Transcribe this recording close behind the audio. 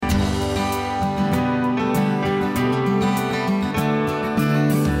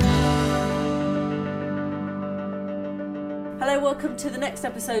welcome to the next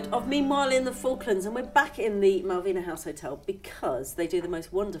episode of Meanwhile in the Falklands, and we're back in the Malvina House Hotel because they do the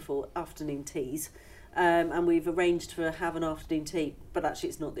most wonderful afternoon teas, and we've arranged to have an afternoon tea, but actually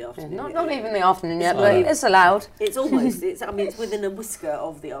it's not the afternoon. Yeah, not even the afternoon yet, but it's allowed. It's almost, it's within a whisker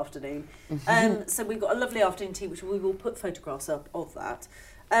of the afternoon. So we've got a lovely afternoon tea, which we will put photographs up of that.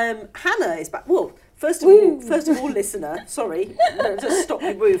 Hannah is back. Well, first of all, listener, sorry, just stop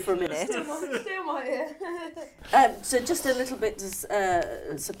me woo for a minute. Still my ear. So just a little bit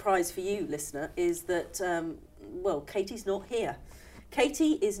surprise for you, listener, is that, Katie's not here.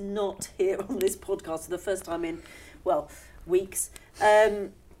 Katie is not here on this podcast for the first time in, weeks.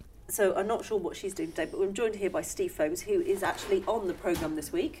 So I'm not sure what she's doing today, but I'm joined here by Steve Foams, who is actually on the programme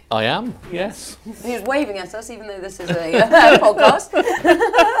this week. I am, yes. He's waving at us, even though this is a podcast. For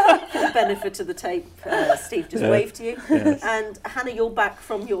the benefit of the tape, Steve just waved to you. Yes. And Hannah, you're back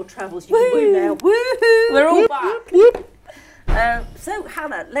from your travels. You can woo now. Woohoo! We're all back. So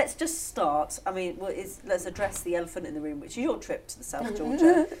Hannah, let's just start. I mean, let's address the elephant in the room, which is your trip to the South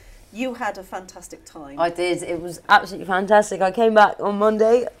Georgia. You had a fantastic time. I did. It was absolutely fantastic. I came back on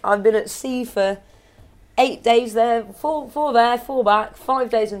Monday. I've been at sea for 8 days there, four there, 4 back, 5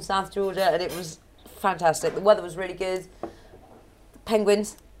 days in South Georgia, and it was fantastic. The weather was really good.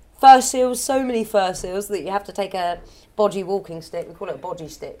 Penguins, fur seals, so many fur seals that you have to take a bodgy walking stick. We call it a bodgy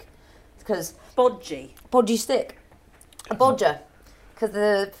stick. Because bodgy stick. A bodger. Because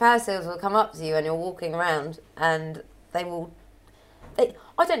the fur seals will come up to you and you're walking around and they will...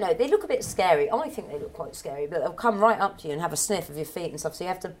 I don't know, they look a bit scary. I think they look quite scary, but they'll come right up to you and have a sniff of your feet and stuff, so you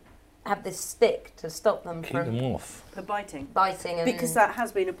have to have this stick to stop them Keep from... them off. For biting. And because that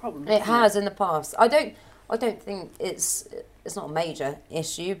has been a problem. It has in the past. I don't think it's not a major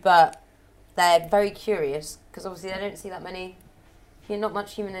issue, but they're very curious, because obviously they don't see that many... not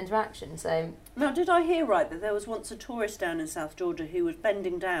much human interaction, so... Now, did I hear right that there was once a tourist down in South Georgia who was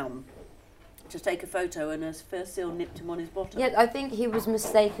bending down to take a photo and a fur seal nipped him on his bottom? Yeah, I think he was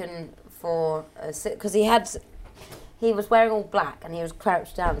mistaken for... Because he was wearing all black and he was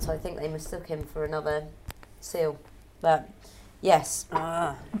crouched down, so I think they mistook him for another seal. But, yes.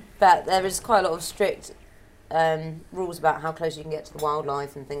 But there is quite a lot of strict rules about how close you can get to the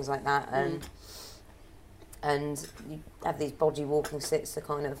wildlife and things like that, and you have these bodgy walking sticks to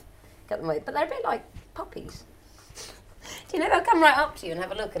kind of get them away. But they're a bit like puppies. Do you know, they'll come right up to you and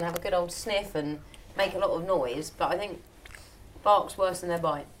have a look and have a good old sniff and make a lot of noise, but I think bark's worse than their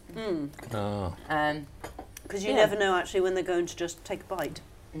bite. Oh. Because you never know, actually, when they're going to just take a bite.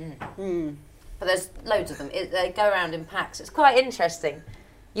 But there's loads of them. They go around in packs. It's quite interesting.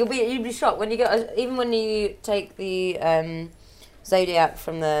 You'd be shocked when you go, even when you take the Zodiac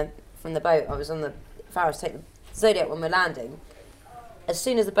from the boat. I was on the Faroes, take the Zodiac when we're landing. As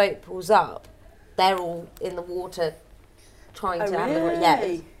soon as the boat pulls up, they're all in the water trying to have really?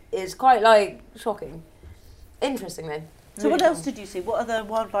 Yeah, it's quite shocking. Interesting though. So what else did you see? What other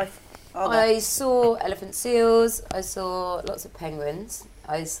wildlife are there? I saw elephant seals. I saw lots of penguins.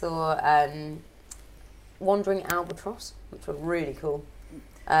 I saw wandering albatross, which were really cool.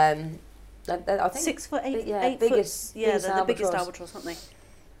 I think 6 foot, 8, yeah, 8 biggest, foot. Yeah, biggest they're the biggest albatross. albatross,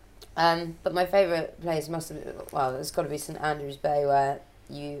 aren't they? But my favourite place must have been, it's got to be St Andrews Bay, where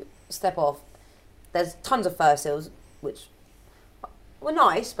you step off. There's tons of fur seals, which were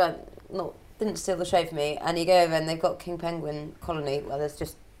nice, but didn't steal the show for me. And you go over and they've got king penguin colony, where there's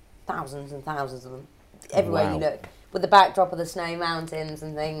just thousands and thousands of them everywhere you look, with the backdrop of the snowy mountains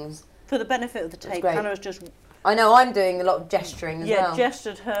and things. For the benefit of the tape, Hannah's just... I know, I'm doing a lot of gesturing as well. Yeah,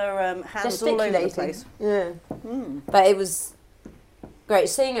 gestured her hands all over the place. Yeah. But it was great.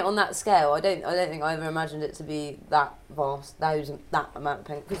 Seeing it on that scale, I don't think I ever imagined it to be that vast, that amount of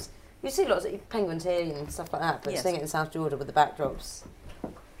penguins. Because you see lots of penguins here and stuff like that, but seeing it in South Georgia with the backdrops,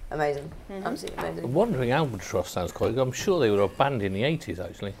 amazing. Absolutely amazing. A wandering albatross sounds quite good. I'm sure they were banned in the 80s,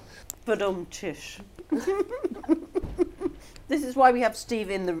 actually. But chish. This is why we have Steve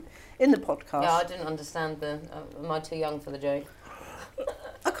in the podcast. Yeah, I didn't understand am I too young for the joke?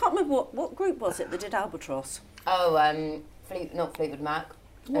 I can't remember what group was it that did Albatross. Oh, not Fleetwood Mac.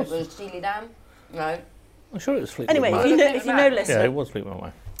 It was Steely Dan. No. I'm sure it was Fleetwood Anyway, Mac. if you know, listener. Yeah, it was Fleetwood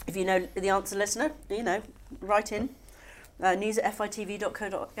Mac. If you know the answer, listener, write in.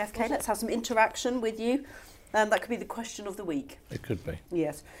 news@fitv.co.uk. Let's have some interaction with you. That could be the question of the week. It could be.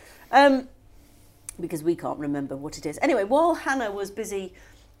 Yes. Because we can't remember what it is. Anyway, while Hannah was busy,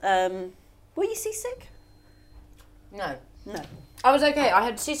 were you seasick? No. No. I was okay. I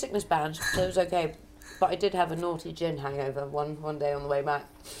had seasickness bad, so it was okay. But I did have a naughty gin hangover one day on the way back.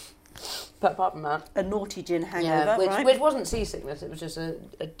 But apart from that... A naughty gin hangover, which wasn't seasickness, it was just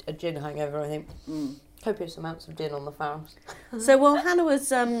a gin hangover, I think. Copious amounts of gin on the Pharos. So while Hannah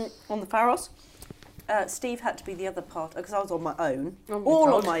was on the Pharos, Steve had to be the other part because I was on my own,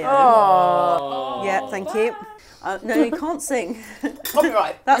 all on my own. Oh. Yeah, thank you. No, you can't sing.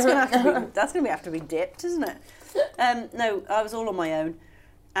 Copyright. That's gonna have to be dipped, isn't it? No, I was all on my own,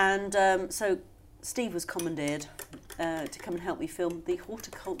 and so Steve was commandeered to come and help me film the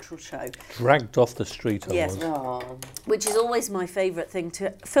horticultural show. Dragged off the street, I Yes. was. Oh. Which is always my favourite thing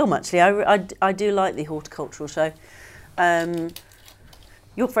to film, actually. I do like the horticultural show.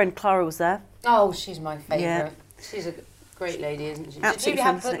 Your friend Clara was there. Oh, she's my favourite. Yeah. She's a great lady, isn't she? Absolutely Did you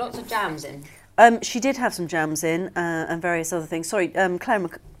have put fantastic. lots of jams in? She did have some jams in and various other things. Sorry,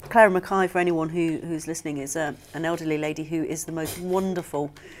 Clara Mackay, for anyone who's listening, is an elderly lady who is the most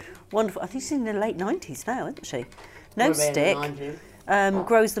wonderful. I think she's in the late 90s now, isn't she? No Probably in the stick. 90s.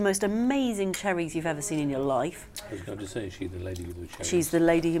 Grows the most amazing cherries you've ever seen in your life. I was going to say, she's the lady with the cherries. She's the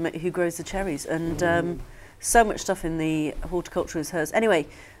lady who grows the cherries, and so much stuff in the horticulture is hers. Anyway,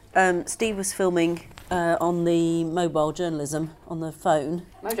 Steve was filming on the mobile journalism on the phone,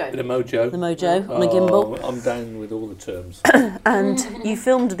 Mojo. Bit of mojo. the Mojo on a gimbal, I'm down with all the terms. and you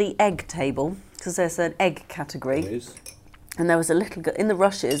filmed the egg table because there's an egg category, It is. and there was a little in the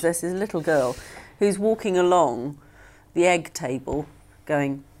rushes. There's this little girl who's walking along the egg table,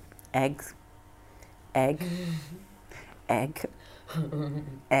 going, eggs, egg, egg,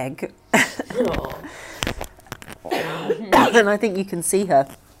 egg. And I think you can see her.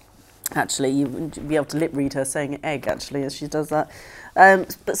 Actually, you would be able to lip read her saying egg. Actually, as she does that.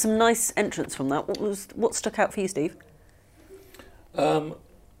 But some nice entrance from that. What stuck out for you, Steve? The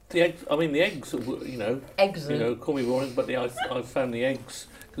eggs. I mean, the eggs. Eggs. Call me wrong, but I found the eggs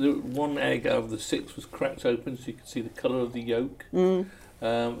because one egg out of the 6 was cracked open, so you could see the colour of the yolk.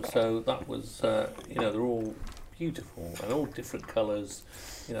 So that was, they're all beautiful and all different colours.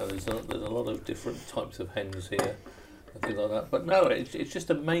 There's a lot of different types of hens here, and things like that. But no, it's just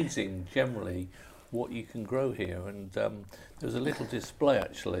amazing generally what you can grow here. And there was a little display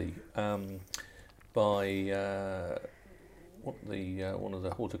actually by one of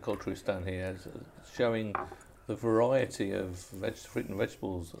the horticulturists down here showing the variety of fruit and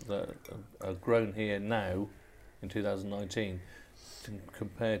vegetables that are grown here now in 2019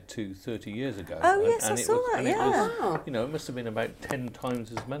 compared to 30 years ago. Oh, yes, I it saw that, and yeah. It was, it must have been about 10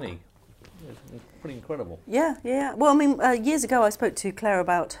 times as many. It's pretty incredible. Yeah. Well, I mean, years ago I spoke to Claire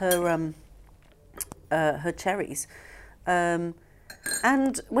about her cherries. And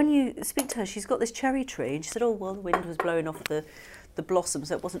when you speak to her, she's got this cherry tree, and she said, oh, well, the wind was blowing off the blossoms,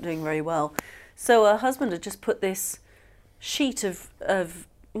 so it wasn't doing very well. So her husband had just put this sheet of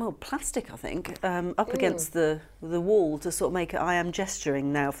plastic, I think, up against the wall to sort of make it, I am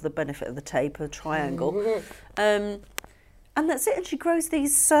gesturing now for the benefit of the tape, a triangle. And that's it, and she grows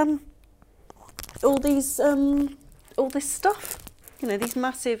these, all this stuff. These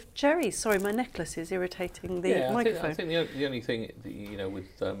massive cherries. Sorry, my necklace is irritating the microphone. I think the only thing,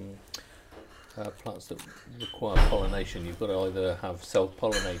 with plants that require pollination, you've got to either have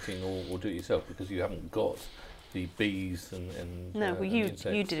self-pollinating or do it yourself because you haven't got the bees and No, well, you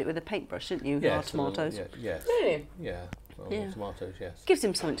insects. did it with a paintbrush, didn't you? Yes, Our tomatoes. Yes. Really? Yeah. Well, Yeah. tomatoes, yes. Gives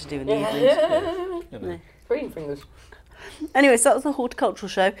him something to do in the evenings. Yeah. Green fingers. Anyway, so that was the horticultural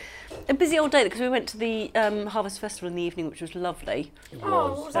show. A busy old day because we went to the Harvest Festival in the evening, which was lovely. It Oh,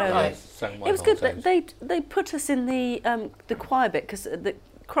 was. what was that like? Sang my It was good. heart out. They put us in the choir bit because the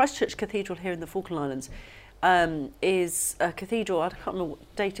Christchurch Cathedral here in the Falkland Islands is a cathedral. I can't remember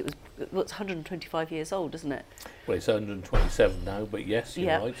what date it was. It's 125 years old, isn't it? Well, it's 127 now, but yes,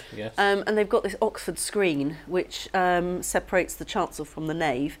 you're right. Yes. And they've got this Oxford screen which separates the chancel from the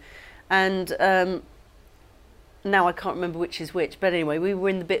nave, and now I can't remember which is which. But anyway, we were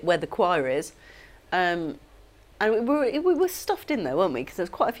in the bit where the choir is. And we were stuffed in there, weren't we? Because there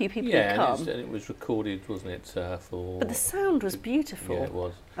was quite a few people who'd come. and it was recorded, wasn't it? For But the sound was beautiful. Yeah, it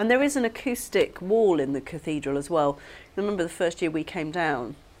was. And there is an acoustic wall in the cathedral as well. I remember the first year we came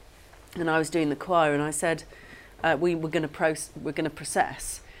down, and I was doing the choir, and I said we were going to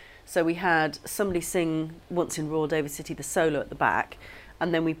process. So we had somebody sing Once in Royal David City, the solo at the back,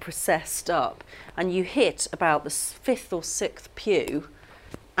 and then we processed up. And you hit about the 5th or 6th pew,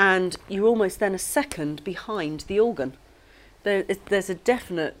 and you're almost then a second behind the organ. There's a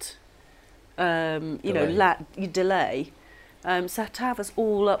definite, delay. So to have us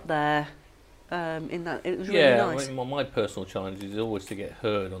all up there in that. It was really Yeah, nice. I mean, my personal challenge is always to get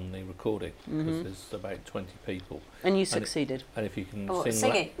heard on the recording because there's about 20 people. And you succeeded. And if you can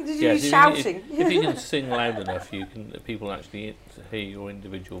singing. Did you yeah, do shouting? If you can sing loud enough, people actually hear your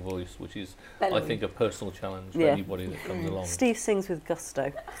individual voice, which is, I think, a personal challenge for anybody that comes along. Steve sings with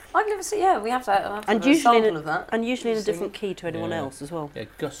gusto. I've never seen. Yeah, we have to. Have And a usually sample of that. And usually in a different key to anyone else as well. Yeah,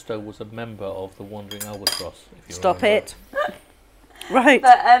 Gusto was a member of the Wandering Albatross. If you Stop remember. it. Right.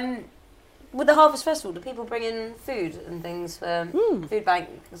 But with the Harvest Festival, do people bring in food and things for food bank?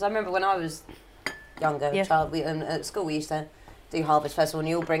 Because I remember when I was younger, a child, at school we used to do Harvest Festival, and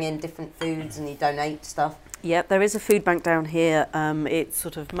you all bring in different foods and you donate stuff. Yeah, there is a food bank down here. It's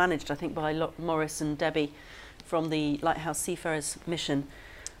sort of managed, I think, by Morris and Debbie from the Lighthouse Seafarers Mission.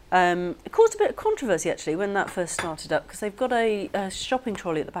 It caused a bit of controversy, actually, when that first started up, because they've got a shopping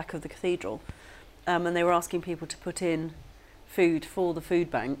trolley at the back of the cathedral, and they were asking people to put in food for the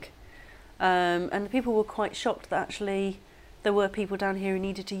food bank. And the people were quite shocked that actually there were people down here who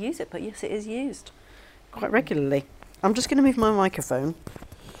needed to use it, but yes, it is used quite regularly. I'm just going to move my microphone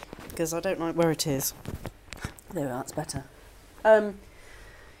because I don't like where it is. There, that's better.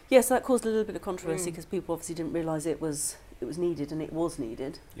 Yes, that caused a little bit of controversy because people obviously didn't realise it was needed, and it was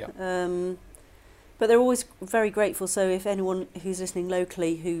needed. Yeah. But they're always very grateful. So if anyone who's listening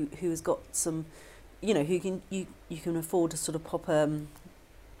locally who has got some, you know, you can afford to sort of pop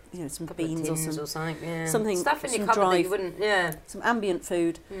some beans or something stuff in some your cupboard dry, that you wouldn't, some ambient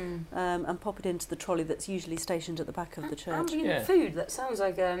food, and pop it into the trolley that's usually stationed at the back of the church. Ambient food. That sounds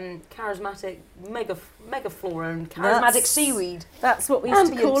like charismatic megaflora and charismatic seaweed. That's what we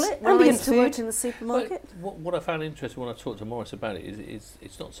used to call it when I used to work in the supermarket. What I found interesting when I talked to Morris about it is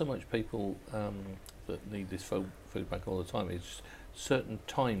it's not so much people that need this food bank all the time. It's certain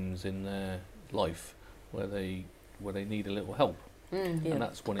times in their life where they need a little help. And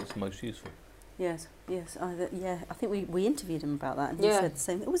that's when it's most useful. Yes. I think we interviewed him about that, and he said the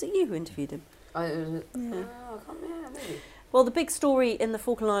same. Was it you who interviewed him? Maybe. Well, the big story in the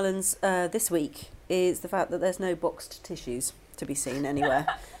Falkland Islands this week is the fact that there's no boxed tissues to be seen anywhere.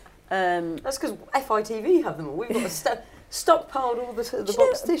 That's because FITV have them all. We've got stockpiled all the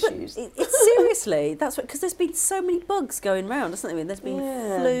boxed tissues. It's seriously, that's what, because there's been so many bugs going round, hasn't there? I mean, there's been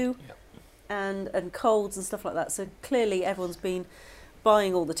flu. And colds and stuff like that. So clearly everyone's been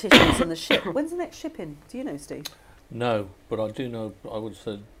buying all the tissues in the ship. When's the next shipping? Do you know, Steve? No, but I do know, I would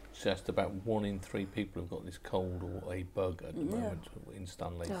suggest about 1 in 3 people have got this cold or a bug at the moment in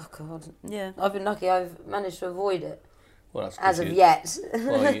Stanley. Oh, God. Yeah. I've been lucky. I've managed to avoid it. Well, that's as of yet.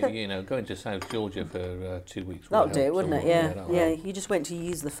 Well, you know, going to South Georgia for 2 weeks. That'll do it, wouldn't it? Yeah. You just went to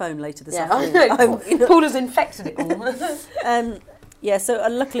use the phone later this afternoon. I know. Paul has infected it all. Yeah, so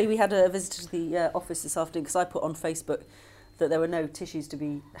luckily we had a visitor to the office this afternoon because I put on Facebook that there were no tissues to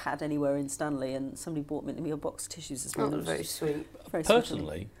be had anywhere in Stanley, and somebody bought me a box of tissues this morning. Very sweet.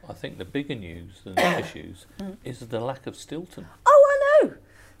 Personally, I think the bigger news than the tissues is the lack of Stilton. Oh, I know!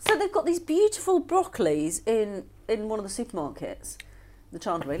 So they've got these beautiful broccolis in one of the supermarkets, the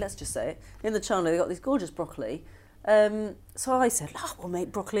Chandlery, let's just say it. In the Chandlery, they've got these gorgeous broccoli. So I said, we'll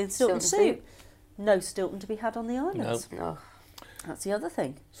make broccoli and Stilton soup. No Stilton to be had on the islands. No. That's the other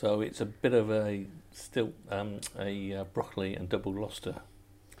thing. So it's a bit of a broccoli and double Gloucester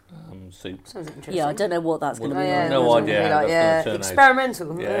soup. Sounds interesting. Yeah, I don't know what that's going to be. No idea how that's going to turn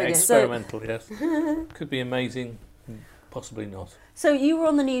experimental. out. Yeah, experimental, yes. Could be amazing, possibly not. So you were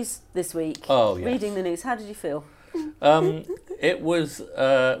on the news this week. Oh, yes. Reading the news. How did you feel? It was,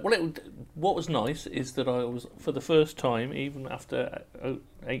 what was nice is that I was, for the first time, even after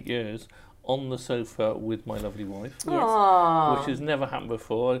 8 years, on the sofa with my lovely wife, which has never happened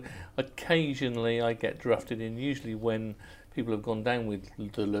before. Occasionally I get drafted in, usually when people have gone down with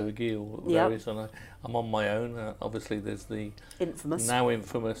the lurgy or various, and I'm on my own. Obviously there's the now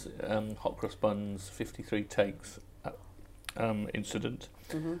infamous hot cross buns 53 takes incident.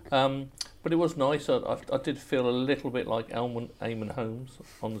 But it was nice. I did feel a little bit like Eamon Holmes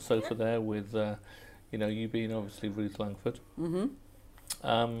on the sofa there with you being obviously Ruth Langford.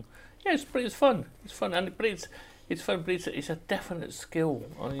 Yeah, it's fun. It's fun, it's fun, but it's a definite skill.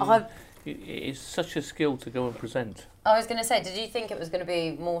 I mean, it's such a skill to go and present. I was going to say, did you think it was going to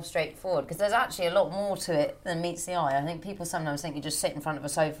be more straightforward? Because there's actually a lot more to it than meets the eye. I think people sometimes think you just sit in front of a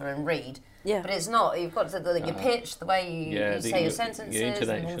sofa and read. Yeah. But it's not. You've got to your pitch, the way you say your sentences and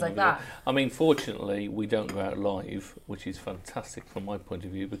things like that. I mean, fortunately, we don't go out live, which is fantastic from my point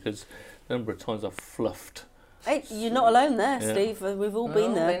of view, because the number of times I've fluffed. Hey, you're not alone there, Steve. We've all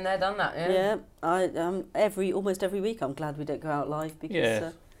been there. Been there, done that. I almost every week I'm glad we don't go out live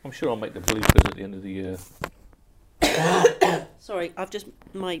because. I'm sure I'll make the bloopers at the end of the year. Sorry,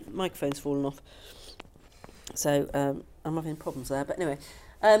 my microphone's fallen off. So I'm having problems there. But anyway,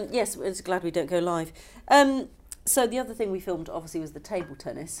 yes, we're just glad we don't go live. So the other thing we filmed, obviously, was the table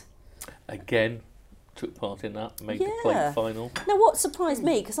tennis. Again, took part in that, made the plate final. Now, what surprised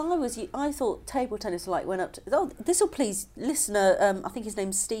me, because I thought table tennis went up to... Oh, this will please listener, I think his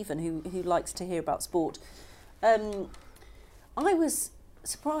name's Stephen, who likes to hear about sport. I was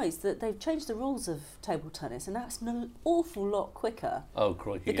surprised that they've changed the rules of table tennis, and that's an awful lot quicker. Oh,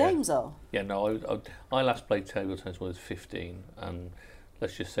 crikey, The games are. Yeah, no, I last played table tennis when I was 15, and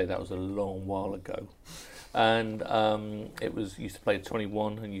let's just say that was a long while ago. And it was used to play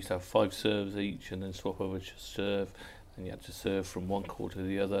 21, and used to have 5 serves each, and then swap over to serve, and you had to serve from one court to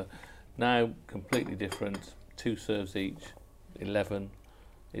the other. Now, completely different, 2 serves each, 11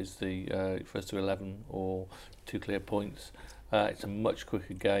 is the first to 11, or 2 clear points. It's a much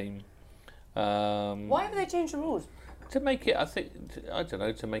quicker game. Why have they changed the rules? To make it,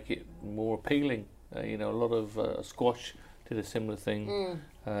 to make it more appealing. A lot of squash did a similar thing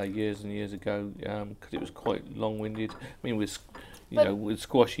years and years ago because it was quite long-winded. I mean, with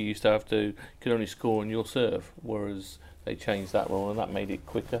squash you used to you could only score on your serve, whereas they changed that rule and that made it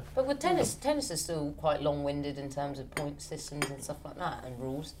quicker. But with tennis is still quite long-winded in terms of point systems and stuff like that and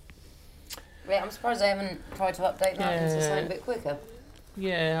rules. Yeah, I'm surprised they haven't tried to update that into something a bit quicker.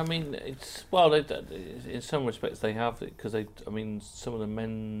 Yeah, I mean, in some respects they have it because some of the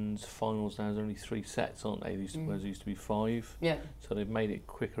men's finals now is only 3 sets, aren't they? Whereas it used to be 5. Yeah. So they've made it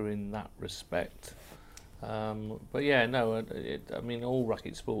quicker in that respect. But yeah, no, all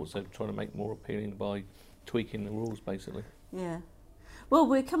racket sports they're trying to make more appealing by tweaking the rules, basically. Yeah. Well,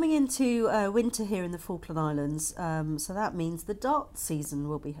 we're coming into winter here in the Falkland Islands, so that means the dart season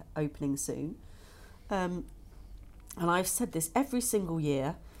will be opening soon. And I've said this every single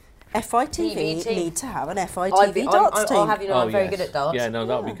year, FITV need to have an FITV darts team. I'll have you know, I'm very good at darts. Yeah, no,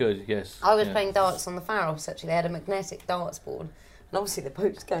 that would be good, yes. I was playing darts on the Pharos, actually. They had a magnetic darts board, and obviously the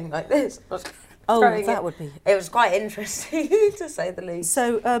poke's going like this. That would be... It was quite interesting, to say the least.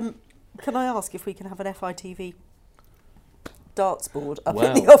 So, can I ask if we can have an FITV darts board up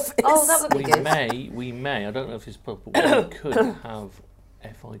in the office? Oh, that would be good. We may. I don't know if it's possible, but we could have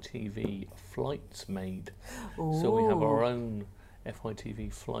FITV flights made. Ooh. So we have our own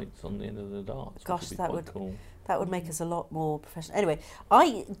FITV flights on the end of the darts. Gosh, that would be cool. That would make us a lot more professional. Anyway,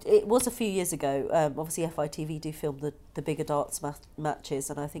 it was a few years ago. Obviously, FITV do film the bigger darts matches,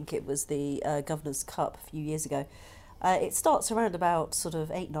 and I think it was the Governor's Cup a few years ago. It starts around about sort of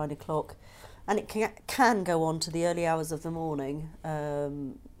 8-9 o'clock, and it can go on to the early hours of the morning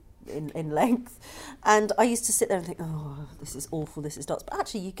in length. And I used to sit there and think, oh, this is awful, this is darts. But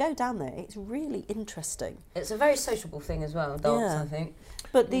actually, you go down there, it's really interesting. It's a very sociable thing as well, darts, I think.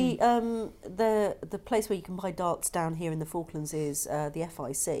 But the place where you can buy darts down here in the Falklands is the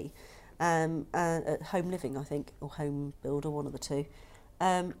FIC, at Home Living, I think, or Home Builder, one of the two.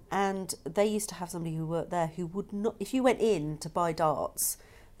 And they used to have somebody who worked there who would not, if you went in to buy darts,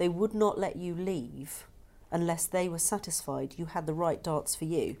 they would not let you leave unless they were satisfied you had the right darts for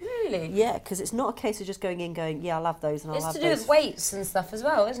you. Really? Yeah, because it's not a case of just going in going, yeah, I'll have those and I'll have those. It's to do with weights and stuff as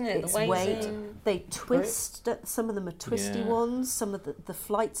well, isn't it? It's weight. They twist, some of them are twisty ones, some of the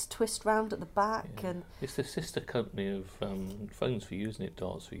flights twist round at the back. Yeah. And it's the sister company of Phones for You, isn't it?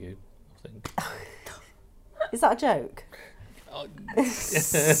 Darts for You, I think. Is that a joke?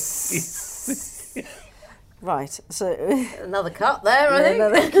 Right, so... Another cut there,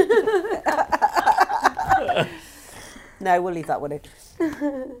 I think. No, we'll leave that one in.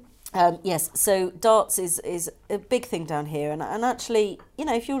 Yes, so darts is a big thing down here, and actually, you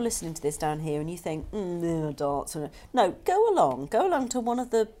know, if you're listening to this down here and you think, darts, no, go along to one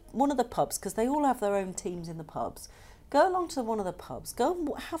of the pubs, because they all have their own teams in the pubs. Go along to one of the pubs. Go and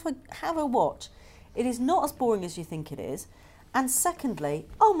have a watch. It is not as boring as you think it is. And secondly,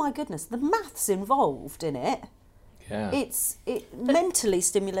 oh my goodness, the maths involved in it. Yeah. It's mentally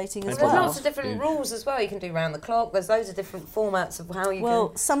stimulating as There's well. lots of different rules as well. You can do round the clock. There's loads of different formats of how you can...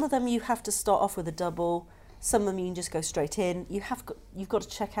 Well, some of them you have to start off with a double. Some of them you can just go straight in. You've got to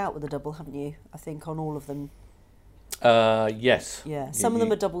check out with a double, haven't you? I think on all of them. Yes. Yeah. Some of them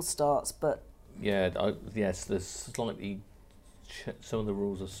are double starts, but... Yeah, yes, there's slightly... some of the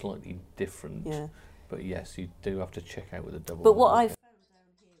rules are slightly different. Yeah. But yes, you do have to check out with a double. But what I've found down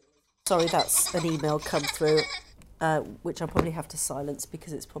here... Sorry, that's an email come through, which I probably have to silence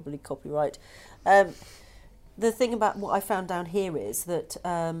because it's probably copyright. The thing about what I found down here is that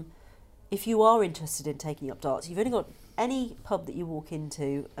if you are interested in taking up darts, you've only got any pub that you walk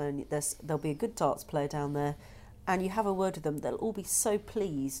into and there'll be a good darts player down there, and you have a word with them, they'll all be so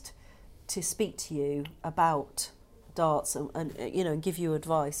pleased to speak to you about darts and and give you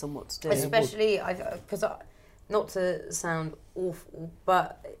advice on what to do. Especially, because not to sound awful,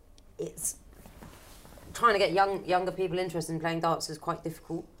 but it's trying to get younger people interested in playing darts is quite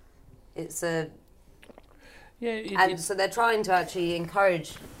difficult. It's so they're trying to actually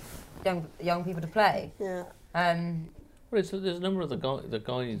encourage young people to play. Yeah. Well, there's a number of the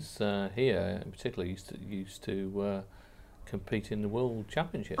guys here, in particular, used to compete in the World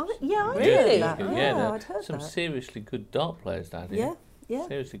Championships. Oh, yeah, I Really? heard that. Yeah, I'd heard some that. seriously good dart players down here. Yeah.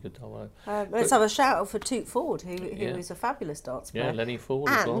 Seriously good dart players. Let's have a shout out for Toot Ford, who Yeah. is a fabulous darts player. Yeah, Lenny Ford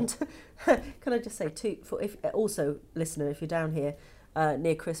as well. And can I just say, Toot Ford, also, listener, if you're down here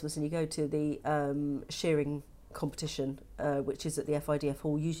near Christmas and you go to the shearing competition, which is at the FIDF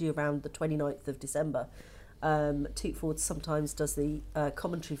Hall, usually around the 29th of December, Toot Ford sometimes does the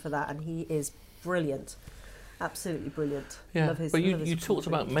commentary for that, and he is brilliant. Absolutely brilliant. Yeah, Love his, but love his you talked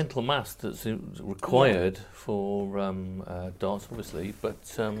commentary. about mental mass that's required for darts, obviously.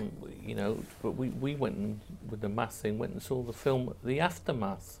 But but we went with the math thing. Went and saw the film The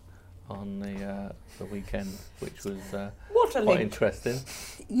Aftermath on the weekend, which was What a quite link. interesting.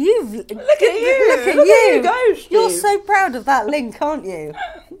 You've look at you. Look at Look you. at you go, Steve. You're so proud of that link, aren't you?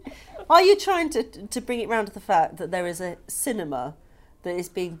 Are you trying to bring it round to the fact that there is a cinema that is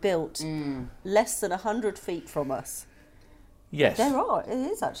being built less than 100 feet from us? Yes. There are. It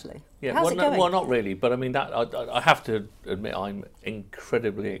is actually. Yeah, How's it going? well, not really, but I mean that I have to admit I'm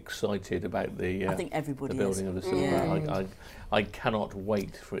incredibly excited about the I think everybody the building is. of the cinema. I cannot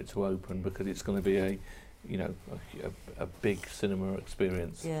wait for it to open because it's going to be a big cinema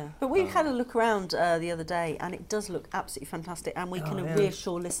experience. Yeah, but we had a look around the other day, and it does look absolutely fantastic. And we can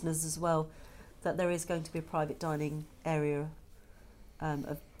reassure listeners as well that there is going to be a private dining area.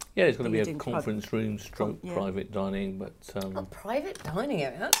 There's going to be You're a doing conference room / yeah. private dining, but A private dining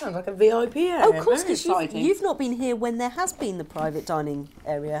area? That sounds like a VIP area. Oh, of course, Very because exciting. you've not been here when there has been the private dining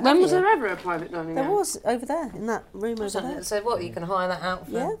area. When have was you? there ever a private dining There area? was over there in that room over there. So what, you can hire that out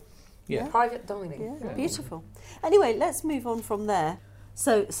for Yeah, yeah. private dining? yeah, beautiful. Anyway, let's move on from there.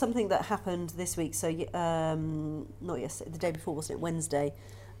 So something that happened this week. So not yesterday, the day before, wasn't it? Wednesday.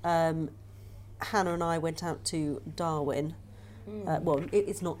 Hannah and I went out to Darwin. Well,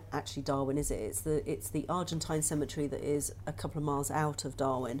 it's not actually Darwin, is it? It's the Argentine cemetery that is a couple of miles out of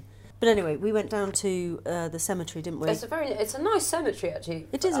Darwin. But anyway, we went down to the cemetery, didn't we? It's a nice cemetery actually.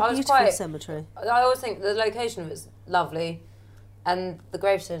 It is a I was beautiful cemetery. I always think the location of it's lovely, and the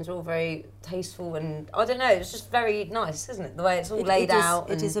gravestones are all very tasteful, and I don't know, it's just very nice, isn't it? The way it's all laid out.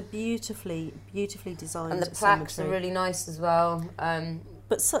 It is a beautifully designed and the plaques cemetery. are really nice as well.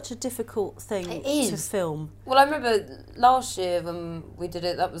 But such a difficult thing It to is. film. Well, I remember last year when we did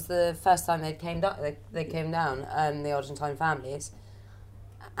it, that was the first time they came down, the Argentine families.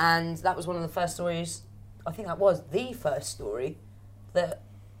 And that was one of the first stories, I think that was the first story that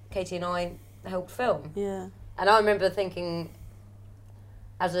Katie and I helped film. Yeah. And I remember thinking,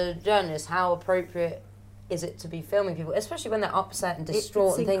 as a journalist, how appropriate is it to be filming people, especially when they're upset and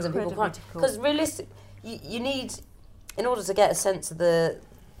distraught It's and things and people crying. incredibly Because realistic, you need, in order to get a sense of the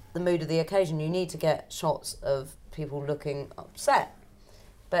mood of the occasion, you need to get shots of people looking upset.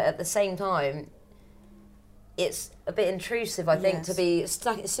 But at the same time, it's a bit intrusive, I think, Yes. to be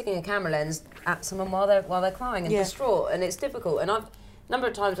sticking a camera lens at someone while they're crying and Yeah. distraught, and it's difficult. And I've a number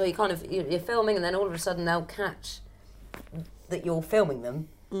of times where you're filming, and then all of a sudden they'll catch that you're filming them,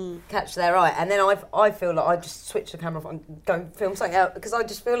 catch their eye, and then I feel like I just switch the camera off and go film something out because I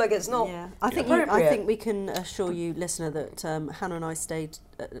just feel like it's not. Yeah, I appropriate. think we can assure you, listener, that Hannah and I stayed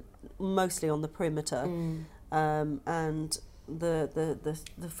mostly on the perimeter, and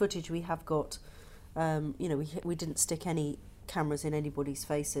the footage we have got, we didn't stick any cameras in anybody's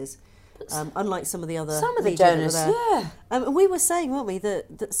faces, unlike some of the other Some of the media that were journalists, there. yeah. We were saying, weren't we,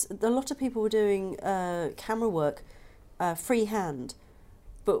 that a lot of people were doing camera work freehand.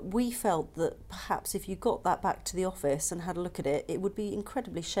 But we felt that perhaps if you got that back to the office and had a look at it, it would be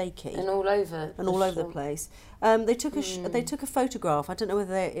incredibly shaky And all over. the place. They took a photograph. I don't know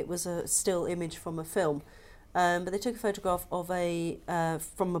whether it was a still image from a film, but they took a photograph of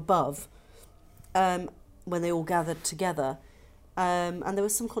from above when they all gathered together. And there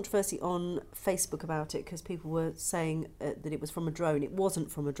was some controversy on Facebook about it because people were saying that it was from a drone. It wasn't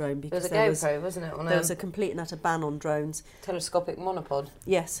from a drone It was because a GoPro, wasn't it? On there was a complete and utter ban on drones. telescopic monopod.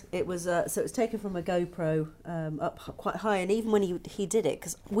 Yes, it was. So it was taken from a GoPro up quite high, and even when he did it,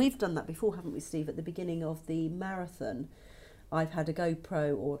 because we've done that before, haven't we, Steve? At the beginning of the marathon, I've had a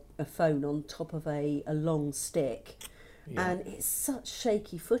GoPro or a phone on top of a long stick, and it's such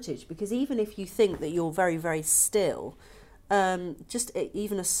shaky footage because even if you think that you're very, very still, just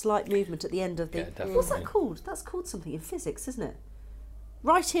even a slight movement at the end of the... Yeah, definitely. What's that called? That's called something in physics, isn't it?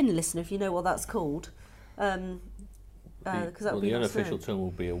 Write in, listener, if you know what that's called. That would be the nice to know. unofficial term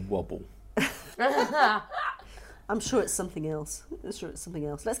will be a wobble. I'm sure it's something else. Let's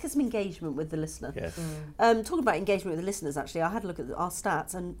get some engagement with the listener. Yes. Talking about engagement with the listeners, actually, I had a look at our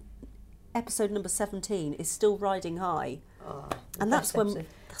stats, and episode number 17 is still riding high. Oh, And that's when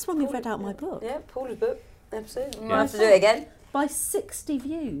we read out my book. Yeah, Paula's book episode. We Yeah. might have to do it again. By 60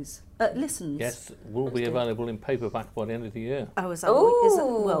 views. Listens. Yes, will be available in paperback by the end of the year. Oh, is Ooh. that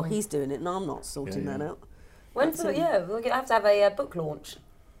well, he's doing it, and I'm not sorting Yeah, that yeah. out. When's That's, we're going to have a book launch.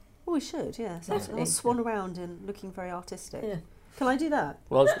 Well, we should, yeah. So Definitely. I'll swan around in looking very artistic. Yeah. Can I do that?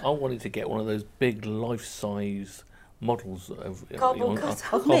 Well, I wanted to get one of those big life-size models of Cardboard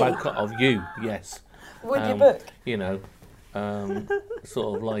cutout. of you. Yes. With your book. You know,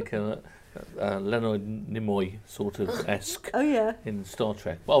 sort of like a Leonard Nimoy sort of esque Oh, yeah. in Star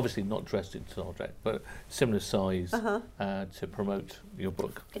Trek. Well, obviously not dressed in Star Trek, but similar size Uh-huh. to promote your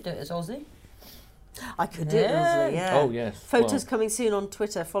book. Could do it as Aussie. I could do it, Yeah. Leslie, yeah. Oh yes. Photos Well, coming soon on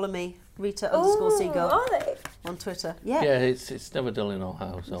Twitter. Follow me, Rita_Seagull Are they? on Twitter. Yeah. yeah, it's never dull in our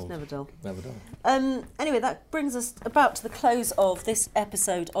household. It's never dull. Never dull. Anyway, that brings us about to the close of this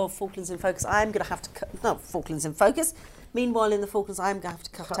episode of Falklands in Focus. I am going to have to not Falklands in Focus. Meanwhile, in the Falklands, I am going to have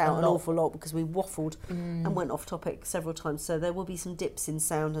to cut out an awful lot because we waffled and went off topic several times. So there will be some dips in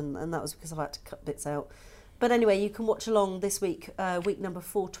sound, and that was because I've had to cut bits out. But anyway, you can watch along this week, week number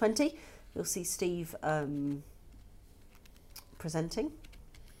 420. You'll see Steve presenting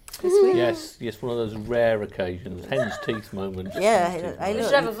this week. Yes, one of those rare occasions, hen's teeth moments. Yeah, Steve, hey, We look.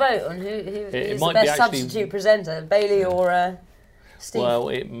 should have a vote on who It is the might best be actually- substitute presenter, Bailey or Steve. Well,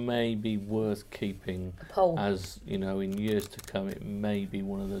 it may be worth keeping a poll. as, you know, in years to come, it may be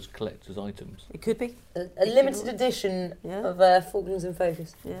one of those collector's items. It could be. A limited edition Yeah. of Falklands in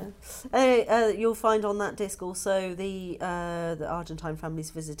Focus. Yeah. You'll find on that disc also the Argentine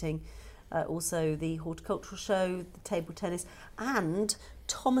families visiting, also the horticultural show, the table tennis, and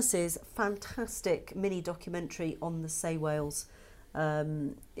Thomas's fantastic mini documentary on the sei whales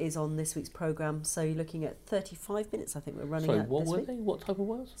is on this week's programme. So you're looking at 35 minutes, I think we're running So at what this were week. they? What type of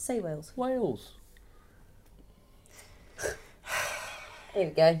whales? Sei whales. Whales. Here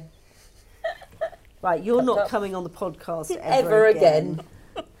we go. Right, you're Cut not up. coming on the podcast Ever again.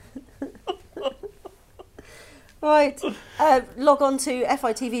 Right, log on to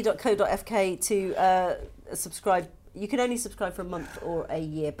fitv.co.fk to subscribe. You can only subscribe for a month or a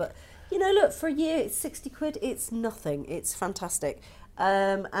year, but you know, look, for a year it's 60 quid. It's nothing. It's fantastic.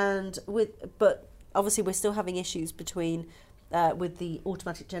 But obviously we're still having issues between with the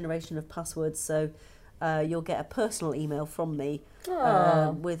automatic generation of passwords. So you'll get a personal email from me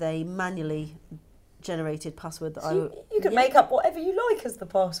with a manually generated password that So you could make up whatever you like as the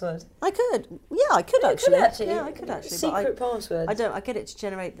password. I could. Yeah, I could actually. Yeah, I could actually. But Secret password. I don't. I get it to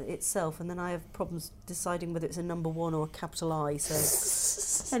generate itself, and then I have problems deciding whether it's a number 1 or a capital I.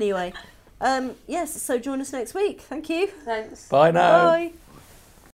 So anyway, yes. So join us next week. Thank you. Thanks. Bye now. Bye.